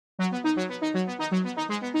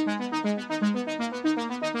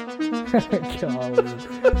Golly.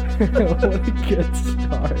 What a good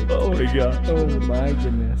start. Oh my god. Oh my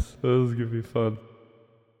goodness. That was gonna be fun.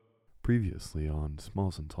 Previously on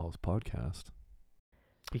Smalls and Talls podcast.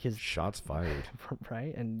 Because, Shots fired.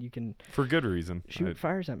 right? And you can For good reason. shoot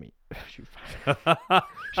fires at me. Shoot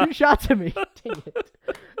shots at me. Dang it.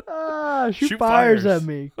 Shoot fires at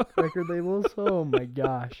me. Record labels. Oh my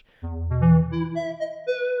gosh.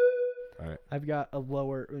 Alright. I've got a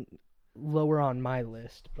lower on my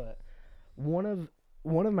list, but one of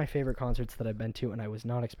my favorite concerts that I've been to, and I was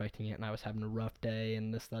not expecting it, and I was having a rough day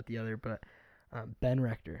and this, that, the other, but Ben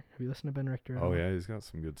Rector. Have you listened to Ben Rector at all? Oh yeah, he's got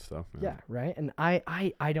some good stuff, man. Yeah, right? And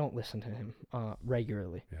I don't listen to him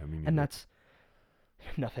regularly. Yeah, I mean, And that's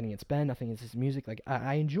nothing against Ben, nothing against his music. Like,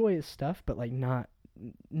 I enjoy his stuff, but like not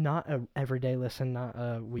a everyday listen, not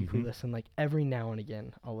a weekly listen. Like every now and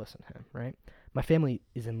again I'll listen to him, right? My family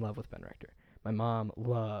is in love with Ben Rector. My mom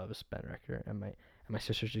loves Ben Rector, and my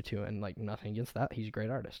sisters do too, and like nothing against that. He's a great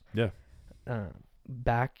artist. Yeah.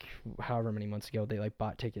 Back however many months ago, they like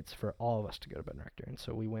bought tickets for all of us to go to Ben Rector, and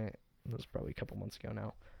so we went. It was probably a couple months ago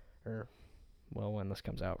now, or well, when this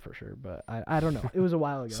comes out for sure, but I don't know. It was a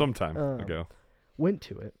while ago. Sometime ago. Went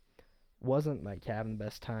to it. Wasn't like having the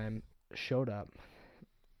best time. Showed up.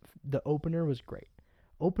 The opener was great.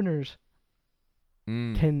 Openers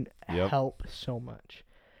can help so much.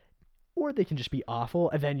 Or they can just be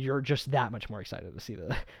awful, and then you're just that much more excited to see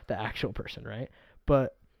the actual person, right?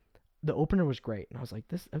 But the opener was great, and I was like,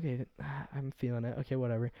 "This okay? I'm feeling it. Okay,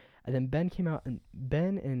 whatever." And then Ben came out, and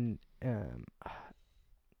Ben and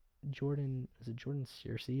Jordan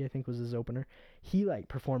Searcy, I think was his opener. He like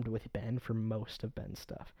performed with Ben for most of Ben's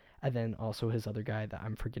stuff, and then also his other guy that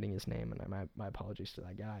I'm forgetting his name, and my apologies to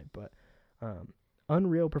that guy, but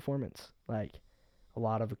unreal performance, like a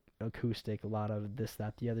lot of acoustic, a lot of this,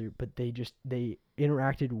 that, the other, but they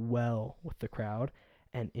interacted well with the crowd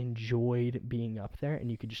and enjoyed being up there, and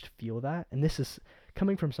you could just feel that. And this is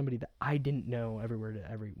coming from somebody that I didn't know every word to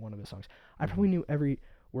every one of his songs. I probably knew every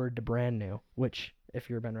word to Brand New, which if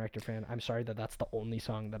you're a Ben Rector fan, I'm sorry that's the only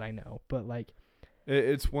song that I know, but like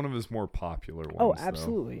it's one of his more popular ones. Oh,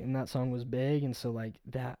 absolutely. Though. And that song was big, and so like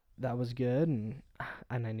that was good, and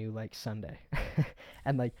I knew like Sunday.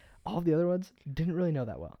 And like all the other ones didn't really know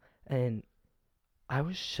that well. And I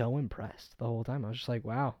was so impressed the whole time. I was just like,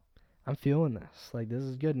 wow, I'm feeling this. Like, this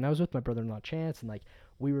is good. And I was with my brother-in-law, Chance, and like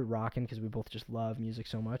we were rocking because we both just love music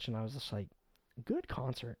so much. And I was just like, good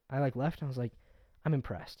concert. I like left and I was like, I'm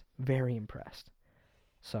impressed. Very impressed.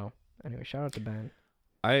 So anyway, shout out to Ben.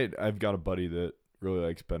 I've got a buddy that really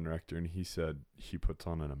likes Ben Rector, and he said he puts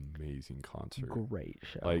on an amazing concert. Great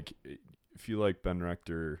show. Like, if you like Ben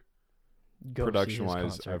Rector,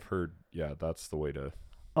 production-wise, I've heard, yeah, that's the way to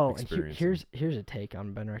experience and here's a take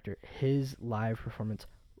on Ben Rector. His live performance,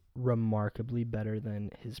 remarkably better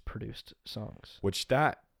than his produced songs. Which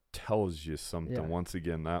that tells you something. Yeah. Once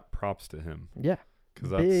again, that props to him. Yeah.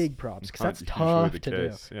 Big props, because that's tough to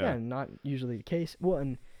do. Yeah, not usually the case. Well,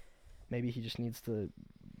 and maybe he just needs to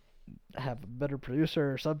have a better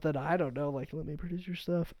producer or something. I don't know. Like, let me produce your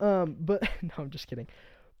stuff. But no, I'm just kidding.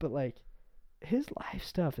 But like, his live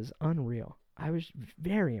stuff is unreal. I was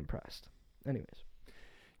very impressed. Anyways.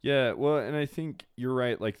 Yeah, well, and I think you're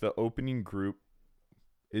right. Like, the opening group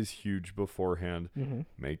is huge beforehand.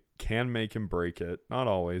 Can make and break it. Not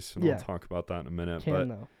always, and I'll talk about that in a minute.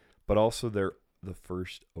 But also the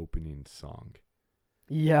first opening song.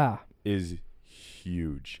 Yeah. Is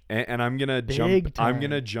huge. And I'm gonna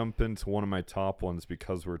jump into one of my top ones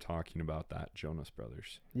because we're talking about that, Jonas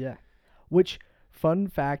Brothers. Yeah. Which, fun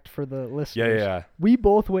fact for the listeners. Yeah. We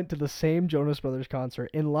both went to the same Jonas Brothers concert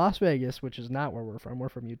in Las Vegas, which is not where we're from. We're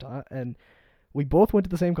from Utah. And we both went to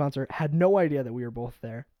the same concert, had no idea that we were both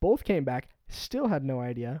there. Both came back, still had no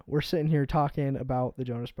idea. We're sitting here talking about the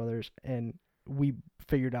Jonas Brothers, and we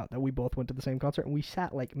figured out that we both went to the same concert, and we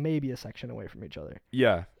sat like maybe a section away from each other.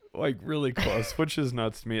 Yeah. Like really close, which is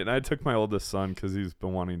nuts to me. And I took my oldest son because he's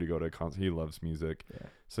been wanting to go to a concert. He loves music. Yeah.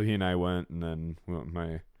 So he and I went, and then we went with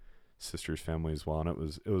my sister's family as well, and it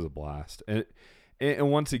was a blast.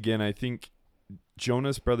 And once again, I think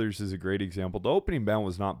Jonas Brothers is a great example. The opening band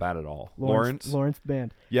was not bad at all. Lawrence the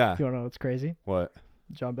band. Yeah. You want to know what's crazy? What?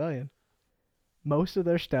 Jon Bellion. Most of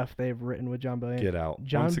their stuff they've written with Jon Bellion. Get out.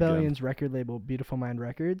 Jon Bellion's record label, Beautiful Mind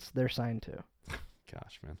Records, they're signed to.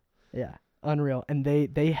 Gosh, man. Yeah. Unreal. And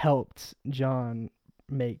they helped John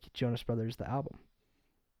make Jonas Brothers the album.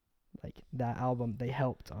 Like, that album they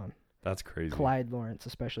helped on. That's crazy. Clyde Lawrence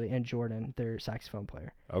especially, and Jordan, their saxophone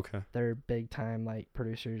player. Okay. They're big time like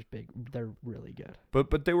producers. They're really good.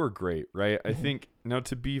 But they were great, right? I think now,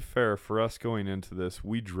 to be fair, for us going into this,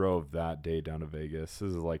 we drove that day down to Vegas. This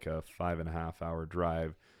is like a 5.5 hour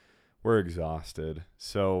drive. We're exhausted,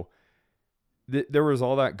 so there was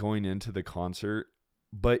all that going into the concert.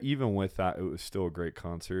 But even with that, it was still a great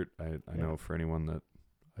concert. I know for anyone that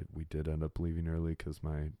we did end up leaving early because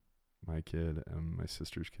my kid and my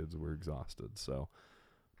sister's kids were exhausted. So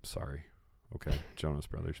I'm sorry. Okay, Jonas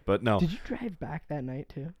Brothers. But no. Did you drive back that night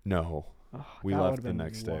too? No. Oh, we left the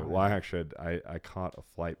next day. Well, I caught a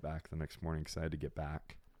flight back the next morning because I had to get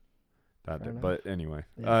back that day. But anyway,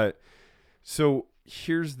 so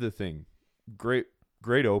here's the thing. Great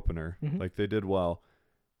opener. Like, they did well.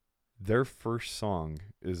 Their first song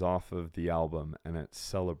is off of the album, and it's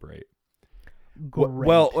Celebrate. Great.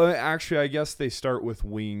 Well, actually, I guess they start with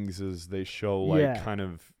Wings as they show, like, kind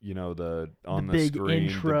of, the big screen,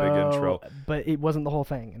 intro, the big intro. But it wasn't the whole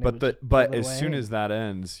thing. But as soon as that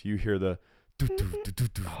ends, you hear the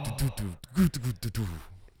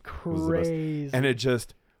crazy, and it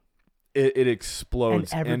just it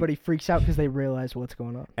explodes, and everybody freaks out because they realize what's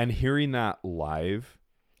going on. And hearing that live,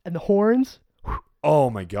 and the horns.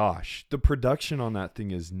 Oh my gosh, the production on that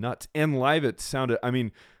thing is nuts. And live, it sounded, I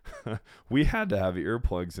mean, we had to have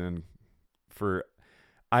earplugs in for,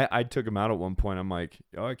 I took them out at one point. I'm like,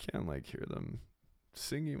 I can't like hear them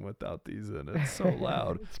singing without these in. It's so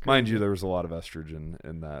loud. Mind you, there was a lot of estrogen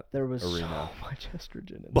in that arena. There was so much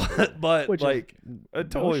estrogen in but like,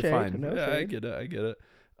 totally fine. No yeah, I get it.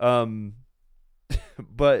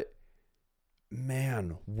 But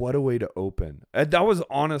man, what a way to open. That was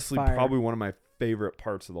honestly probably one of my favorite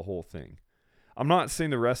parts of the whole thing. I'm not saying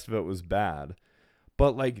the rest of it was bad,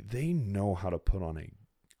 but like, they know how to put on a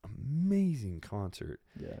amazing concert.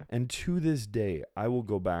 Yeah. And to this day, I will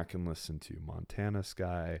go back and listen to Montana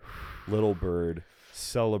Sky, Little Bird,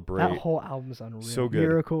 Celebrate. That whole album's unreal. So good.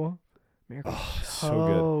 Miracle.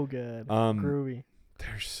 So good. Groovy.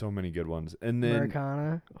 There's so many good ones. And then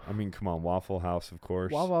Americana. I mean, come on, Waffle House, of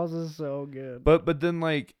course. Waffle House is so good. But then,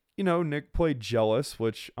 like, Nick played Jealous,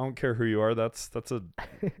 which I don't care who you are. That's a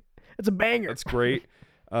it's a banger. That's great.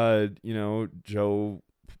 Joe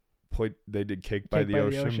played. They did Cake by the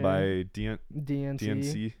Ocean by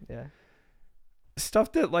DNC. Yeah.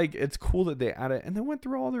 Stuff that, like, it's cool that they added, and they went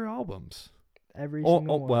through all their albums. Every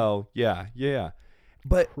single one. Well, yeah.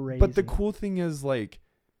 But the cool thing is, like,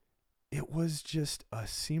 it was just a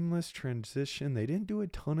seamless transition. They didn't do a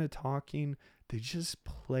ton of talking. They just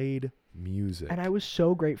played music. And I was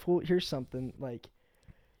so grateful. Here's something, like,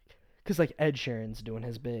 because, like, Ed Sheeran's doing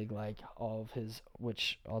his big, like, all of his,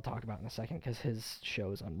 which I'll talk about in a second because his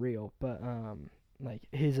show is unreal. But, like,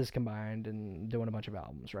 his is combined and doing a bunch of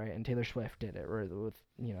albums, right? And Taylor Swift did it with,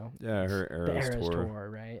 her Eras tour,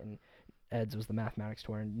 right? And Ed's was the Mathematics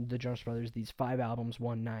tour. And the Jonas Brothers, these 5 albums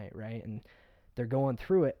one night, right? And they're going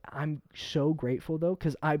through it. I'm so grateful, though,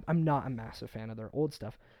 because I'm not a massive fan of their old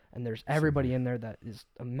stuff. And there's everybody in there that is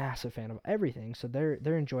a massive fan of everything, so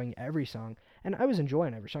they're enjoying every song. And I was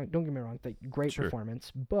enjoying every song. Don't get me wrong, like, great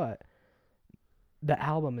performance, but the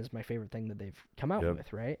album is my favorite thing that they've come out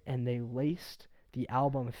with, right? And they laced the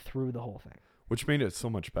album through the whole thing, which made it so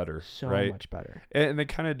much better. So much better. And they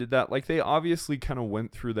kind of did that. Like, they obviously kind of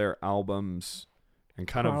went through their albums and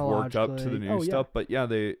kind of worked up to the new stuff. But yeah,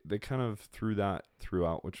 they kind of threw that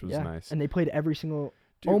throughout, which was nice. And they played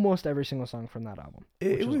almost every single song from that album.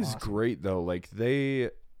 It was awesome. Great, though. Like,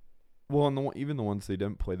 even the ones they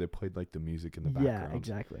didn't play, they played, like, the music in the background. Yeah,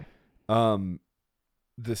 exactly.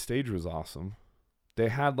 The stage was awesome. They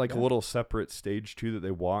had, like, a little separate stage, too, that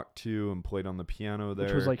they walked to and played on the piano there.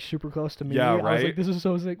 Which was, like, super close to me. Yeah, right? I was like, this is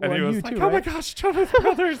so sick. And he was like, oh, my gosh, Jonas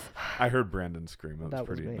Brothers. I heard Brandon scream. That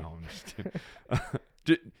was pretty... No, I'm just kidding.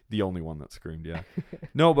 The only one that screamed, yeah.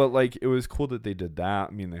 No, but, like, it was cool that they did that.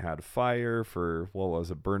 I mean, they had fire for, what was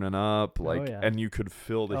it, Burning Up, like, and you could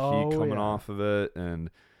feel the heat coming off of it, and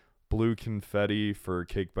blue confetti for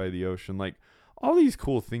Cake by the Ocean. Like, all these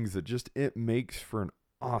cool things that just, it makes for an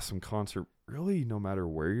awesome concert, really, no matter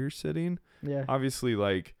where you're sitting. Yeah. Obviously,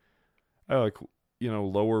 like,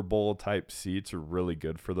 lower bowl type seats are really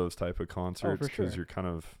good for those type of concerts because you're kind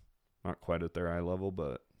of not quite at their eye level,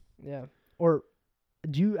 but. Yeah. Or...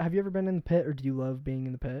 have you ever been in the pit, or do you love being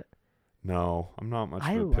in the pit? No, I'm not much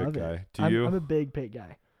of a pit guy. Do you? I'm a big pit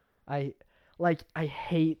guy. I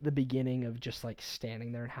hate the beginning of just, like,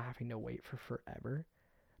 standing there and having to wait for forever.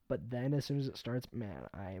 But then as soon as it starts, man,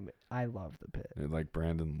 I love the pit. And, like,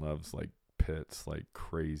 Brandon loves, like, pits like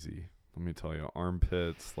crazy. Let me tell you,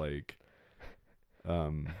 armpits, like,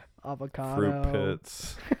 avocado, fruit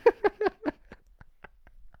pits.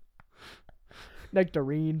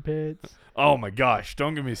 Nectarine Pits. Oh my gosh!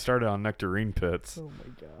 Don't get me started on Nectarine Pits. Oh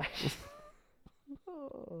my gosh.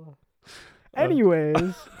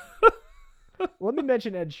 Anyways, let me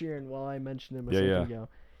mention Ed Sheeran while I mentioned him a second ago.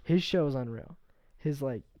 His show is unreal. His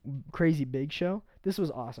like crazy big show. This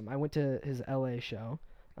was awesome. I went to his LA show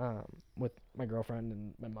with my girlfriend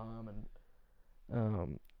and my mom,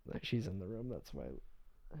 and she's in the room. That's why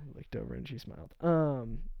I looked over and she smiled.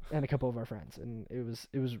 And a couple of our friends, and it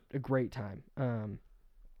was a great time.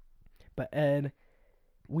 But Ed,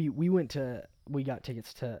 we got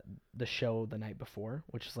tickets to the show the night before,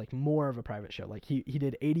 which is like more of a private show. Like he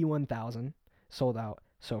did 81,000 sold out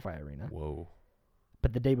SoFi Arena. Whoa.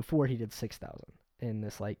 But the day before he did 6,000 in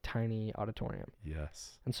this like tiny auditorium.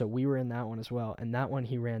 Yes. And so we were in that one as well. And that one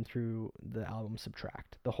he ran through the album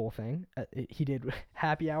Subtract, the whole thing. He did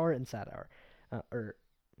happy hour and sad hour, or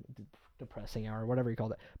depressing hour, whatever he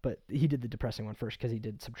called it. But he did the depressing one first because he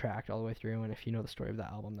did Subtract all the way through. And if you know the story of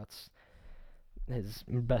that album, that's his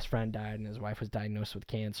best friend died and his wife was diagnosed with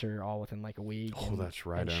cancer all within like a week. Oh, that's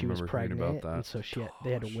right. I remember hearing about that. And so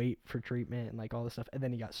they had to wait for treatment and like all this stuff. And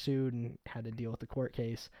then he got sued and had to deal with the court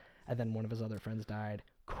case. And then one of his other friends died.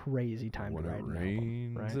 Crazy time to write an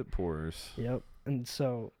album, right? It pours. Yep. And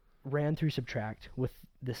so ran through Subtract with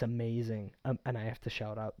this amazing, and I have to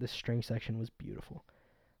shout out, this string section was beautiful.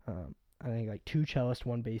 I think like 2 cellists,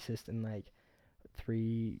 1 bassist, and like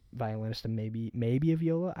 3 violinists and maybe a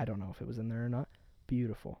viola. I don't know if it was in there or not.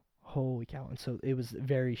 Beautiful. Holy cow. And so it was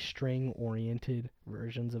very string oriented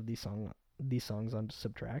versions of these songs on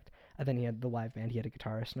Subtract. And then he had the live band. He had a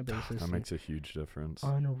guitarist and a bassist. That makes a huge difference.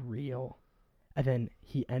 Unreal. And then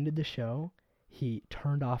he ended the show. He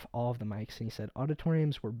turned off all of the mics and he said,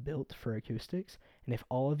 auditoriums were built for acoustics. And if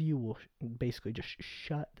all of you will basically just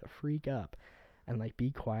shut the freak up and like be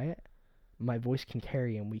quiet, my voice can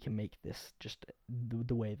carry and we can make this just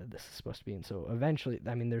the way that this is supposed to be. And so eventually,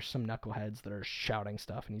 I mean, there's some knuckleheads that are shouting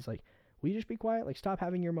stuff and he's like, will you just be quiet? Like, stop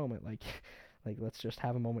having your moment. Like let's just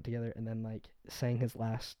have a moment together. And then like sang his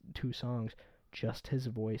last 2 songs, just his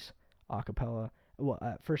voice, a cappella. Well,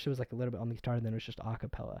 at first it was like a little bit on the guitar, and then it was just a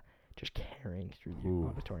cappella, just carrying through the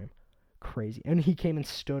auditorium. Crazy. And he came and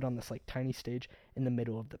stood on this like tiny stage in the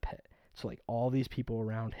middle of the pit. So like all these people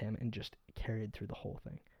around him and just carried through the whole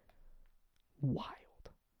thing. Wild.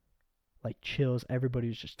 Like chills. Everybody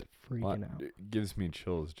was just freaking out. It gives me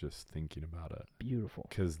chills just thinking about it. Beautiful.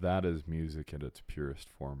 Because that is music in its purest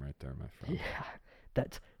form right there, my friend. Yeah.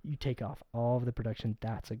 You take off all of the production.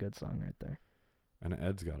 That's a good song right there. And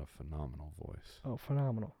Ed's got a phenomenal voice. Oh,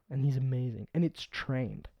 phenomenal. And he's amazing. And it's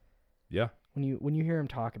trained. Yeah. When you hear him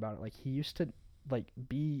talk about it, like he used to like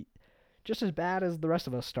be just as bad as the rest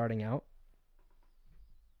of us starting out.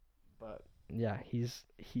 But yeah, he's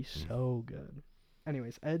so good.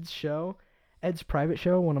 Anyways, Ed's private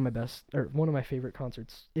show, one of my favorite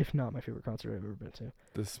concerts, if not my favorite concert I've ever been to.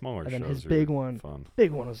 The smaller shows. And then his big one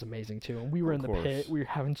was amazing too. And we were in the pit. We were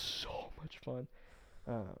having so much fun.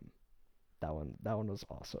 That one was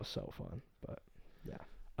also so fun. But yeah.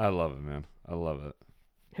 I love it, man. I love it.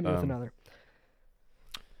 Hit me with another.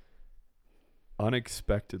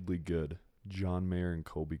 Unexpectedly good. John Mayer and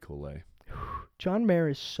Colby Collet. John Mayer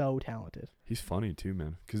is so talented. He's funny too,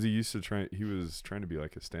 man. Because he was trying to be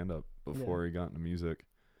like a stand-up before he got into music.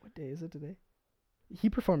 What day is it today? He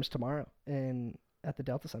performs tomorrow at the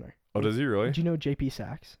Delta Center. Oh, does he really? Did you know JP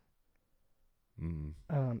Saxe?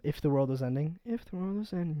 Mm. If the world was ending, you'd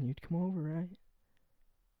come over, right?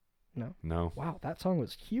 No. Wow, that song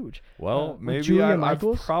was huge. Well, maybe I've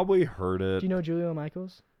probably heard it. Do you know Julia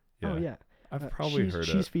Michaels? Yeah. Oh, yeah. I've probably heard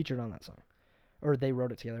it. She's featured on that song. Or they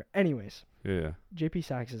wrote it together. Anyways. Yeah. JP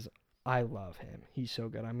Saxe I love him. He's so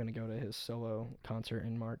good. I'm going to go to his solo concert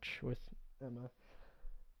in March with Emma.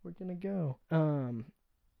 We're going to go.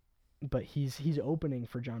 But he's opening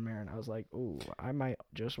for John Mayer, and I was like, oh, I might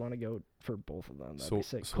just want to go for both of them. That'd be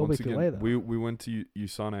sick. So Colby Collet, though. We went to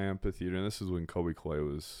USANA Amphitheater, and this is when Colby Collet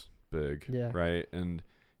was big, right? And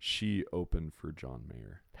she opened for John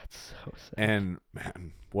Mayer. That's so sick. And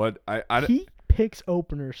man, what he picks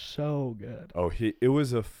openers so good. Oh, it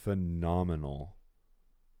was a phenomenal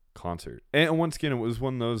concert. And once again, it was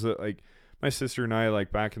one of those that like my sister and I,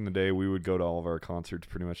 like back in the day, we would go to all of our concerts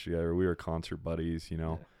pretty much together. We were concert buddies, you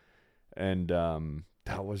know. Yeah. And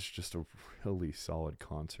that was just a really solid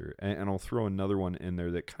concert. And I'll throw another one in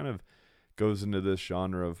there that kind of goes into this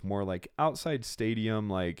genre of more like outside stadium,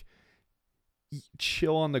 like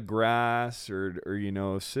chill on the grass or you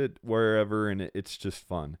know, sit wherever and it's just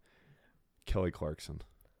fun. Kelly Clarkson.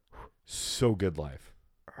 So good live.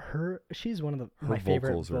 She's one of my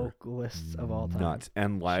favorite vocalists of all time. Nuts.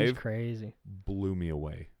 And live she's crazy. Blew me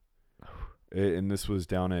away. and this was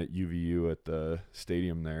down at UVU at the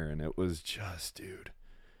stadium there, and it was just, dude,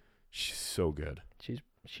 she's so good.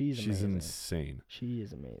 She's insane. She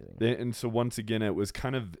is amazing. And so once again, it was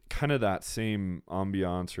kind of that same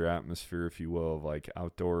ambiance or atmosphere, if you will, of like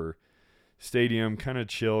outdoor stadium, kind of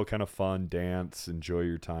chill, kind of fun, dance, enjoy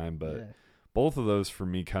your time. But both of those for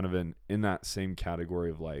me kind of in that same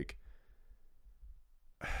category of like,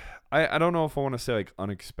 I don't know if I want to say like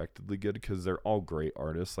unexpectedly good, because they're all great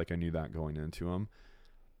artists. Like I knew that going into them,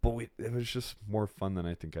 but it was just more fun than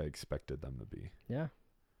I think I expected them to be. Yeah,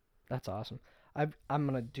 that's awesome. I'm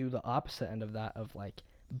gonna do the opposite end of that, of like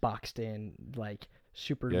boxed in, like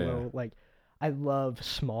super low. Like I love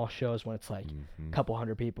small shows when it's like a couple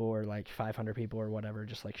hundred people or like 500 people or whatever,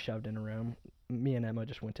 just like shoved in a room. Me and Emma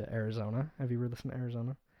just went to Arizona. Have you ever listened to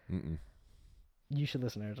Arizona? Mm-mm. You should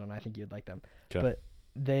listen to Arizona. I think you'd like them. Kay. But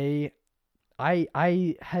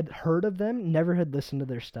I had heard of them, never had listened to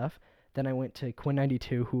their stuff. Then I went to Quinn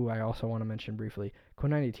 92, who I also want to mention briefly.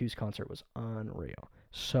 Quinn 92's concert was unreal.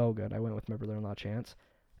 So good. I went with my brother-in-law Chance.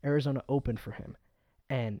 Arizona opened for him.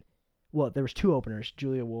 And, well, there was two openers.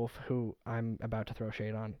 Julia Wolf, who I'm about to throw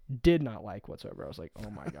shade on, did not like whatsoever. I was like, oh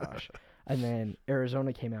my gosh. And then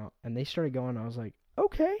Arizona came out, and they started going. I was like,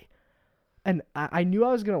 okay. And I knew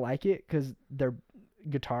I was going to like it because their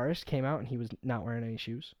guitarist came out, and he was not wearing any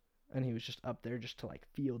shoes. And he was just up there just to, like,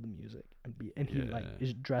 feel the music. And he, like,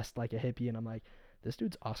 is dressed like a hippie. And I'm like, this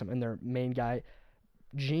dude's awesome. And their main guy,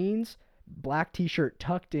 jeans, black t-shirt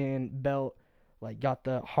tucked in, belt, like got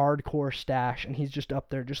the hardcore stash, and he's just up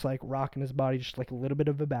there just like rocking his body, just like a little bit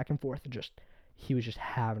of a back and forth, and just he was just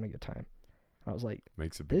having a good time. I was like,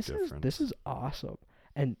 makes a big difference. This is awesome.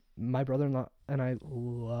 And my brother-in-law and I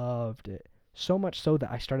loved it. So much so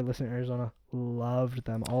that I started listening to Arizona, loved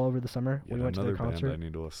them all over the summer. We went to their concert. Band I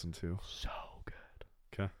need to listen to. So good.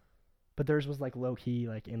 Okay. But theirs was like low key,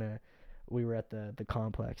 like we were at the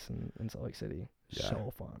complex in Salt Lake City. Yeah.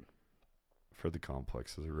 So fun. For the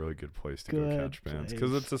complex is a really good place to go catch bands,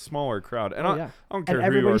 because it's a smaller crowd, and I don't care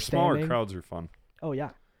and who you are. Smaller crowds are fun. Oh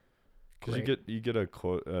yeah, because you get a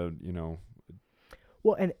you know.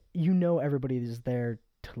 Well, and everybody is there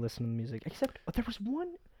to listen to the music, except there was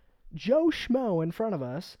one Joe Schmo in front of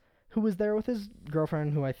us who was there with his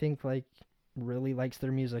girlfriend, who I think like really likes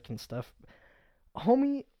their music and stuff.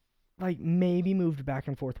 Homie, like maybe moved back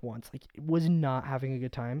and forth once, like was not having a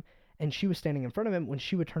good time. And she was standing in front of him. When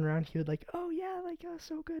she would turn around, he would like, oh, yeah, like, oh,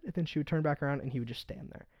 so good. And then she would turn back around, and he would just stand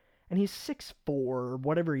there. And he's 6'4", or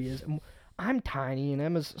whatever he is. And I'm tiny, and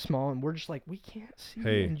Emma's small, and we're just like, we can't see.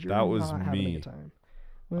 Hey, and you're that was not me. Having a good time.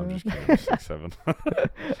 Well, I'm just kidding. I'm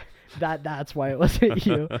 6'7". That's why it wasn't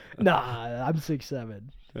you. Nah, I'm 6'7".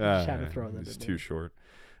 Just had to throw that. He's too short.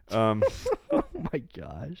 Oh my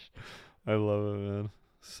gosh. I love it, man.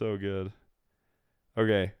 So good.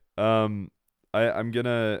 Okay. I'm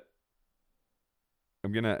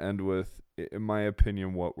gonna end with, in my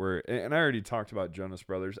opinion, and I already talked about Jonas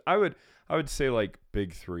Brothers. I would say like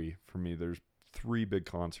big three for me. There's three big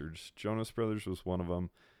concerts. Jonas Brothers was one of them.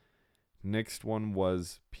 Next one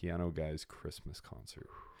was Piano Guy's Christmas concert.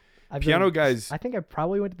 Piano Guy's. I think I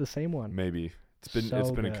probably went to the same one. Maybe it's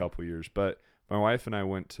been a couple years, but my wife and I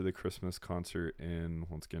went to the Christmas concert in,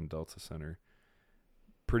 once again, Delta Center.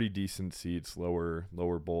 Pretty decent seats, lower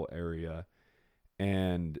bowl area,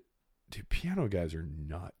 and dude, Piano Guys are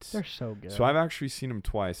nuts. They're so good. So I've actually seen them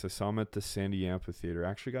twice. I saw them at the Sandy Amphitheater.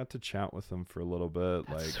 I actually got to chat with them for a little bit.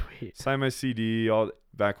 That's sweet. Sign my CD, all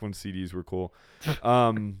back when CDs were cool.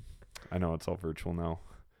 I know it's all virtual now,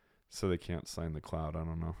 so they can't sign the cloud. I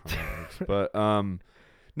don't know how that works. But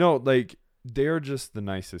no, like they're just the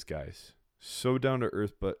nicest guys. So down to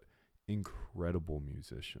earth, but incredible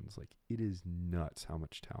musicians. Like it is nuts how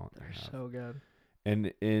much talent they have. They're so good.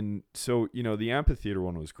 And so, the amphitheater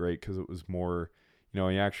one was great because it was more,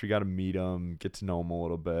 you actually got to meet them, get to know them a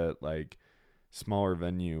little bit, like smaller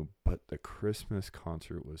venue. But the Christmas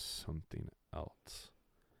concert was something else.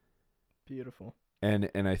 Beautiful.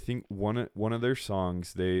 And I think one of their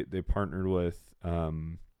songs they partnered with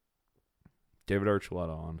David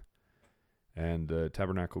Archuleta on, and the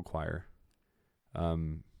Tabernacle Choir,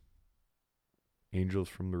 Angels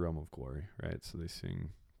from the Realm of Glory, right? So they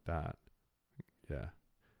sing that. Yeah.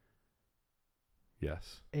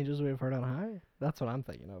 Yes. Angels We've Heard on High? That's what I'm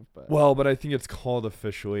thinking of. But I think it's called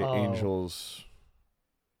officially Angels.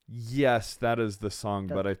 Yes, that is the song,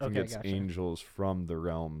 but I think it's gotcha. Angels from the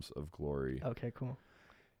Realms of Glory. Okay, cool.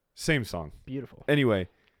 Same song. Beautiful. Anyway,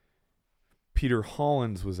 Peter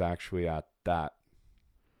Hollins was actually at that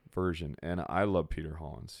version, and I love Peter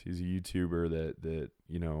Hollins. He's a YouTuber that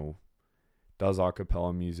does a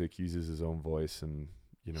cappella music, uses his own voice, and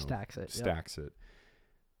stacks it. Stacks it.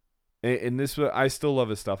 And this, I still love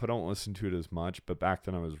his stuff. I don't listen to it as much, but back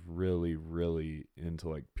then I was really, really into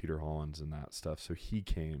like Peter Hollins and that stuff. So he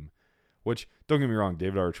came, which don't get me wrong,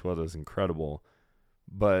 David Archuleta is incredible,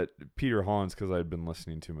 but Peter Hollins, because I had been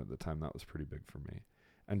listening to him at the time, that was pretty big for me.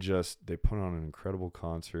 And just, they put on an incredible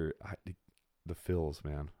concert. The Phils,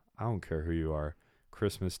 man, I don't care who you are.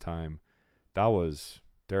 Christmas time, that was,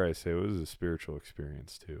 dare I say, it was a spiritual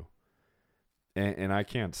experience too. And I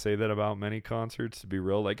can't say that about many concerts, to be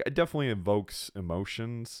real. Like, it definitely evokes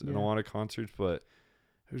emotions in a lot of concerts, but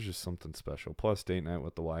it was just something special. Plus, date night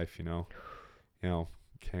with the wife, you know,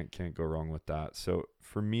 can't go wrong with that. So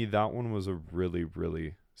for me, that one was a really,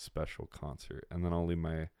 really special concert. And then I'll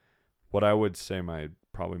leave what I would say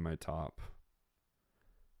probably my top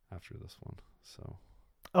after this one. So.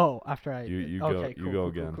 Oh, after you okay, go, go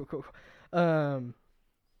again. Cool. NF.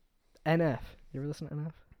 You ever listen to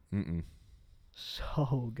NF? Mm-mm.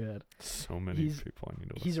 So good. So many people I need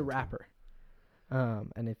to listen. He's a rapper.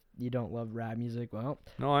 And if you don't love rap music, well,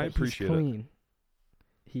 no, I appreciate he's clean.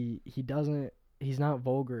 He's not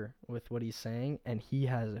vulgar with what he's saying, and he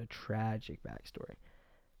has a tragic backstory,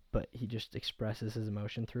 but he just expresses his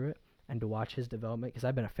emotion through it. And to watch his development, because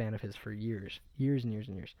I've been a fan of his for years and years,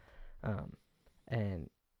 and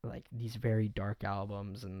like these very dark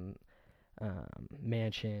albums and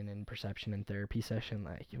Mansion and Perception and Therapy Session,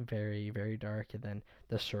 like very, very dark. And then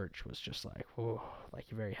The Search was just like, whoa, like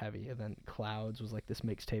very heavy. And then Clouds was like this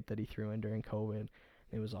mixtape that he threw in during COVID.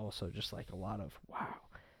 It was also just like a lot of wow.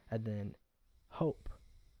 And then Hope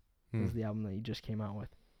was the album that he just came out with.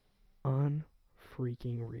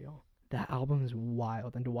 Unfreaking real. That album is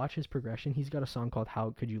wild. And to watch his progression, he's got a song called How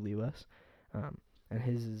Could You Leave Us? And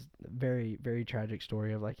his is very, very tragic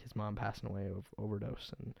story of like his mom passing away of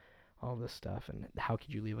overdose and all this stuff. And How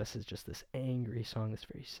Could You Leave Us is just this angry song, this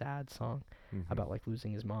very sad song about like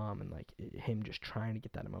losing his mom and like him just trying to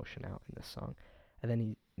get that emotion out in this song. And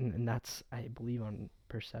then and that's, I believe, on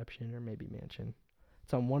Perception or maybe Mansion.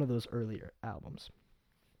 It's on one of those earlier albums.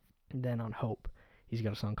 And then on Hope, he's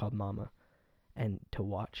got a song called Mama. And to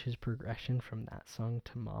watch his progression from that song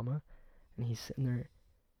to Mama, and he's sitting there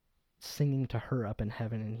singing to her up in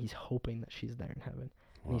heaven, and he's hoping that she's there in heaven.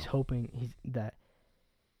 Wow. And he's hoping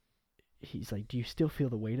he's like, do you still feel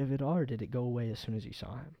the weight of it all, or did it go away as soon as you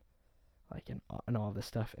saw him? Like, and all this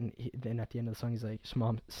stuff. And then at the end of the song, he's like, so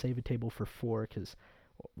Mom, save a table for 4, because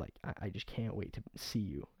like I just can't wait to see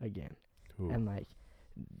you again. Ooh. And like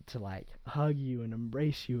to like hug you and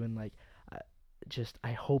embrace you, and like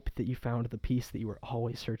I hope that you found the peace that you were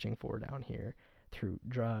always searching for down here through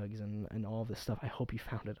drugs and all this stuff. I hope you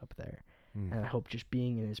found it up there. And I hope just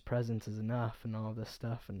being in his presence is enough and all this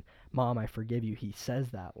stuff. And Mom, I forgive you. He says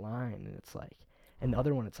that line, and it's like, and the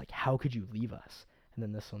other one, it's like, how could you leave us? And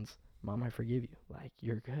then this one's, Mom, I forgive you. Like,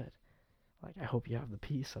 you're good. Like, I hope you have the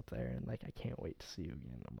peace up there, and like, I can't wait to see you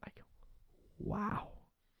again. I'm like, wow.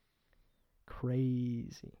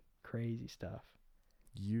 Crazy stuff.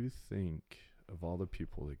 You think of all the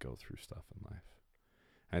people that go through stuff in life.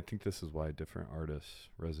 I think this is why different artists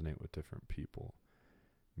resonate with different people.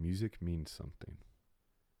 Music means something.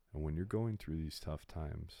 And when you're going through these tough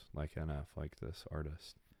times, like NF, like this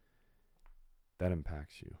artist, that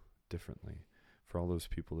impacts you differently. For all those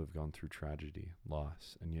people that have gone through tragedy,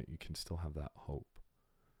 loss, and yet you can still have that hope,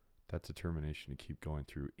 that determination to keep going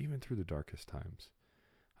through, even through the darkest times.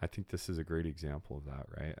 I think this is a great example of that,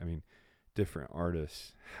 right? I mean, different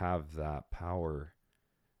artists have that power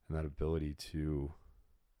and that ability to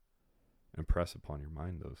impress upon your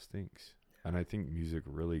mind those things. And I think music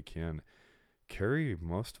really can carry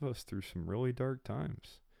most of us through some really dark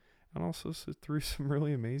times, and also through some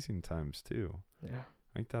really amazing times too. Yeah.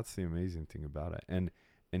 I think that's the amazing thing about it. And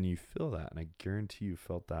you feel that, and I guarantee you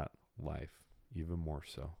felt that live even more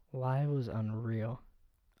so. Live was unreal.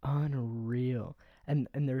 And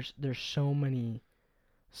there's so many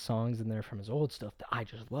songs in there from his old stuff that I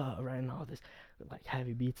just love, right? And all this like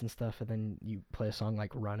heavy beats and stuff, and then you play a song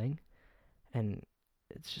like Running, and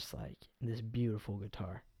it's just like this beautiful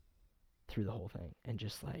guitar through the whole thing, and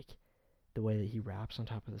just like the way that he raps on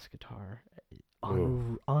top of this guitar,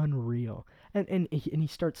 unreal. And he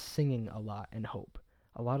starts singing a lot in Hope.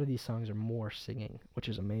 A lot of these songs are more singing, which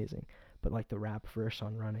is amazing. But like the rap verse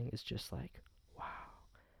on Running is just like, wow,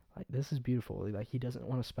 like this is beautiful. Like he doesn't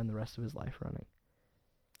want to spend the rest of his life running.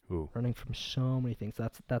 Ooh. Running from so many things.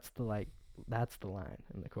 That's the line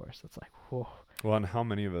in the chorus. That's like, whoa. Well, and how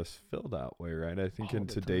many of us feel that way, right? I think in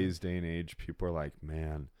today's day and age, people are like,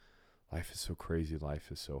 man, life is so crazy.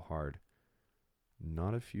 Life is so hard.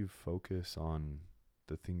 Not if you focus on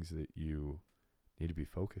the things that you need to be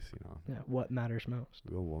focusing on. Yeah, what matters most.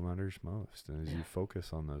 Well, what matters most. And as you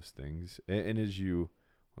focus on those things, and as you,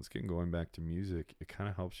 once again, going back to music, it kind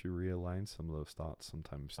of helps you realign some of those thoughts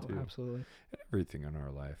sometimes too. Absolutely. And everything in our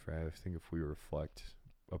life, right? I think if we reflect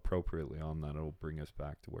appropriately on that, it'll bring us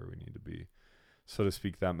back to where we need to be. So to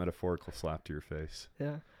speak, that metaphorical slap to your face.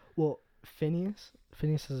 Yeah. Well, Phineas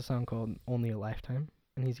has a song called Only a Lifetime,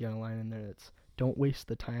 and he's got a line in there that's, don't waste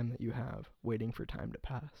the time that you have waiting for time to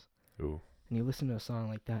pass. Ooh. And you listen to a song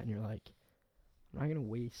like that, and you're like, I'm not going to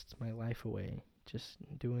waste my life away just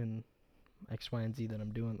doing X, Y, and Z that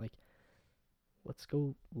I'm doing. Like, let's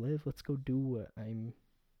go live. Let's go do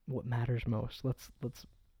what matters most. Let's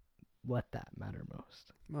let that matter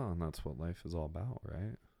most. Well, and that's what life is all about,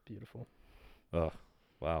 right? Beautiful. Oh,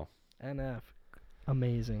 wow. NF,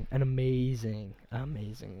 amazing. An amazing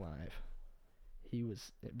live. He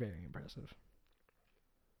was very impressive.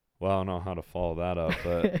 Well, I don't know how to follow that up,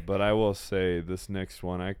 but I will say this next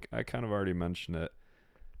one, I kind of already mentioned it.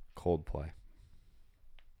 Coldplay.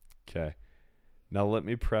 Okay. Now let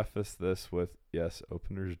me preface this with, yes,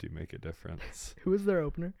 openers do make a difference. Who was their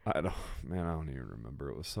opener? I don't even remember.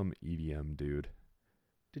 It was some EDM dude.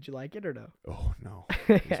 Did you like it or no? Oh no,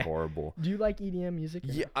 it was horrible. Do you like EDM music?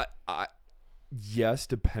 Yeah, I yes,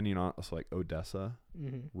 depending on, so like Odessa,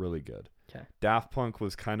 really good. Okay. Daft Punk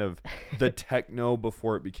was kind of the techno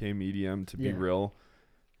before it became EDM. To be real,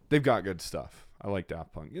 they've got good stuff. I like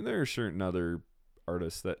Daft Punk, and there are certain other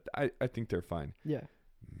artists that I think they're fine. Yeah.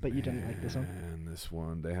 But you didn't like this one? And this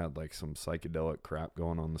one, they had like some psychedelic crap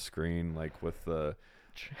going on the screen, like with the,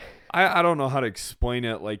 I don't know how to explain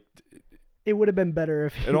it. Like, it would have been better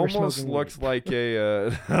if it almost looked like a,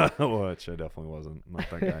 which I definitely wasn't, not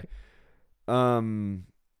that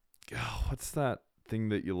guy. What's that thing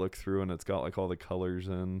that you look through and it's got like all the colors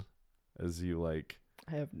in as you like?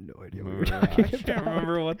 I have no idea what you're talking about. I can't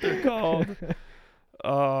remember what they're called.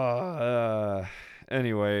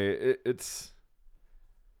 Anyway, it's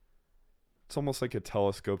almost like a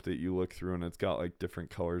telescope that you look through, and it's got like different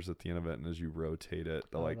colors at the end of it, and as you rotate it,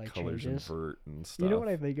 the like colors changes. invert and stuff. You know what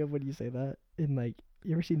I think of when you say that? In like,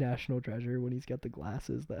 you ever see National Treasure when he's got the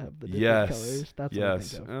glasses that have the different colors? That's what I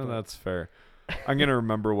think of. Oh, that's fair. I'm gonna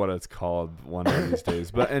remember what it's called one of these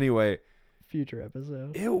days. But anyway, future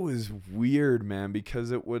episode. It was weird, man,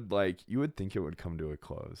 because it would like, you would think it would come to a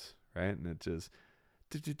close, right? And it just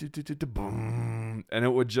boom, and it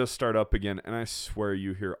would just start up again, and I swear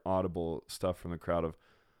you hear audible stuff from the crowd of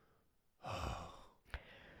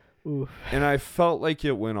oof. And I felt like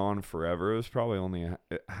it went on forever. It was probably only a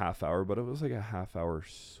half hour, but it was like a half hour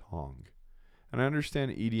song. And I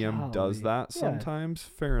understand EDM does that sometimes.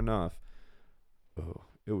 Fair enough. Oh,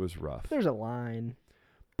 it was rough. There's a line.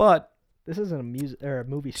 But this isn't a music or a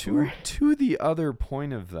movie story. To the other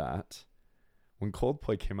point of that, when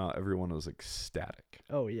Coldplay came out, everyone was ecstatic.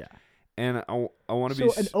 Oh, yeah. And I want to be...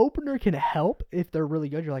 So an opener can help if they're really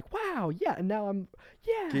good. You're like, wow, yeah, and now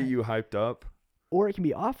get you hyped up. Or it can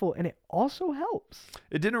be awful, and it also helps.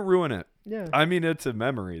 It didn't ruin it. Yeah. I mean, it's a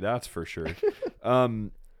memory, that's for sure.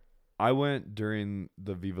 I went during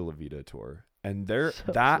the Viva La Vida tour, and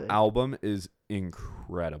that album is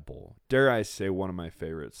incredible. Dare I say, one of my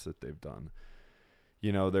favorites that they've done.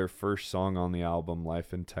 You know, their first song on the album,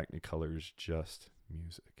 Life in Technicolor, is just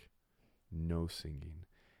music. No singing.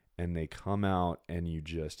 And they come out and you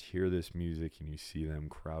just hear this music and you see them,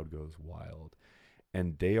 crowd goes wild.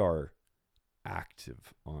 And they are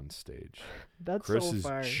active on stage. That's Chris so is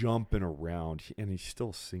fire. Jumping around and he's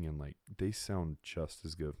still singing. Like, they sound just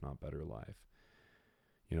as good, if not better, live.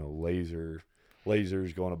 You know,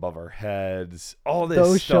 lasers going above our heads. All this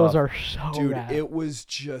Those stuff. shows are so dude, rad. It was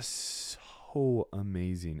just so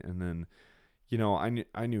amazing. And then, you know,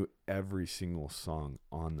 I knew every single song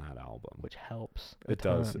on that album, which helps. It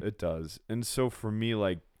does. And so for me,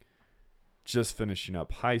 like, just finishing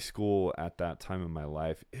up high school at that time in my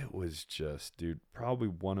life, it was just, dude, probably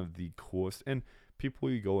one of the coolest. And people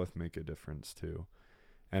you go with make a difference too.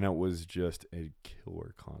 And it was just a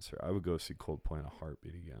killer concert. I would go see Coldplay in a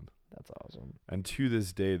heartbeat again. That's awesome. And to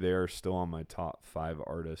this day, they are still on my top 5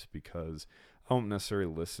 artists because I don't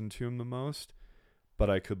necessarily listen to them the most, but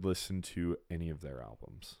I could listen to any of their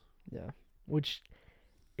albums. Yeah. Which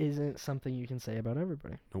isn't something you can say about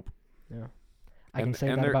everybody. Nope. Yeah. I can say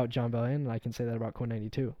that about Jon Bellion, and I can say that about Quinn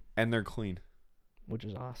 92. And they're clean. Which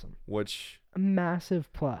is awesome. Which... a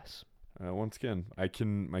massive plus. Once again,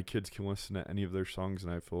 my kids can listen to any of their songs,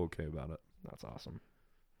 and I feel okay about it. That's awesome.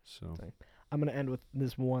 So... I'm going to end with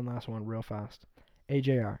this one last one real fast.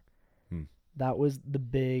 AJR. That was the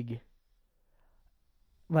big...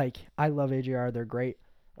 like, I love AJR. They're great.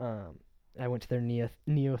 I went to their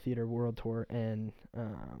Neo Theater World Tour, and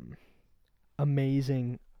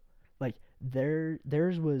amazing. Like,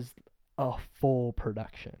 theirs was a full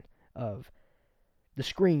production of the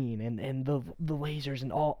screen and the lasers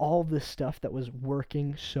and all this stuff that was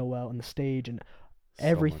working so well on the stage, and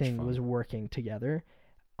everything was working together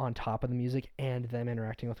on top of the music and them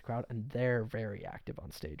interacting with the crowd, and they're very active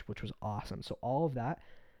on stage, which was awesome. So all of that,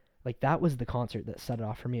 like, that was the concert that set it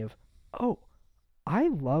off for me of, oh, I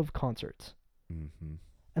love concerts. Mm-hmm.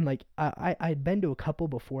 And like I'd been to a couple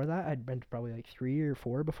before that. I'd been to probably like 3 or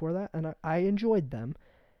 4 before that, and I enjoyed them.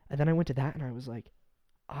 And then I went to that, and I was like,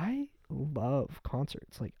 I love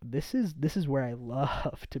concerts. Like, this is where I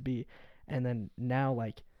love to be. And then now,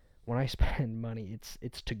 like, when I spend money,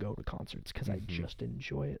 it's to go to concerts because I just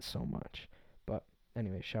enjoy it so much. But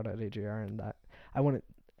anyway, shout out AJR, and that I'm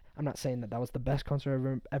not saying that was the best concert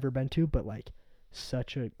I've ever been to, but like,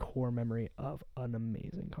 such a core memory of an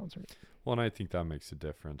amazing concert. Well, and I think that makes a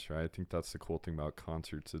difference, right? I think that's the cool thing about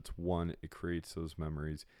concerts. It's one, it creates those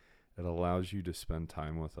memories. It allows you to spend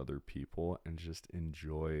time with other people and just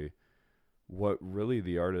enjoy what really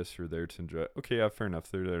the artists are there to enjoy. Okay, yeah, fair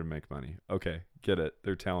enough. They're there to make money. Okay, get it.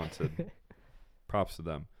 They're talented. Props to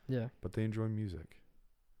them. Yeah. But they enjoy music.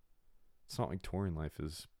 It's not like touring life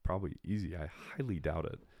is probably easy. I highly doubt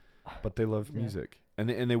it. But they love music. And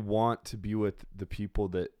they want to be with the people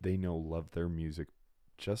that they know love their music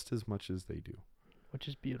just as much as they do. Which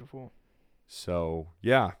is beautiful. So,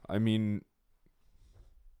 yeah, I mean,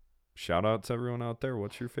 shout out to everyone out there.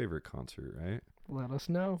 What's your favorite concert, right? Let us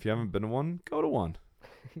know. If you haven't been to one, go to one.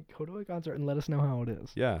 Go to a concert and let us know how it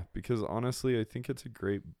is. Yeah, because honestly, I think it's a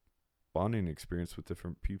great bonding experience with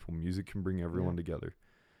different people. Music can bring everyone together.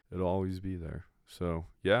 It'll always be there. So,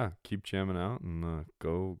 yeah, keep jamming out and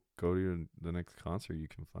go to the next concert you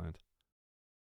can find.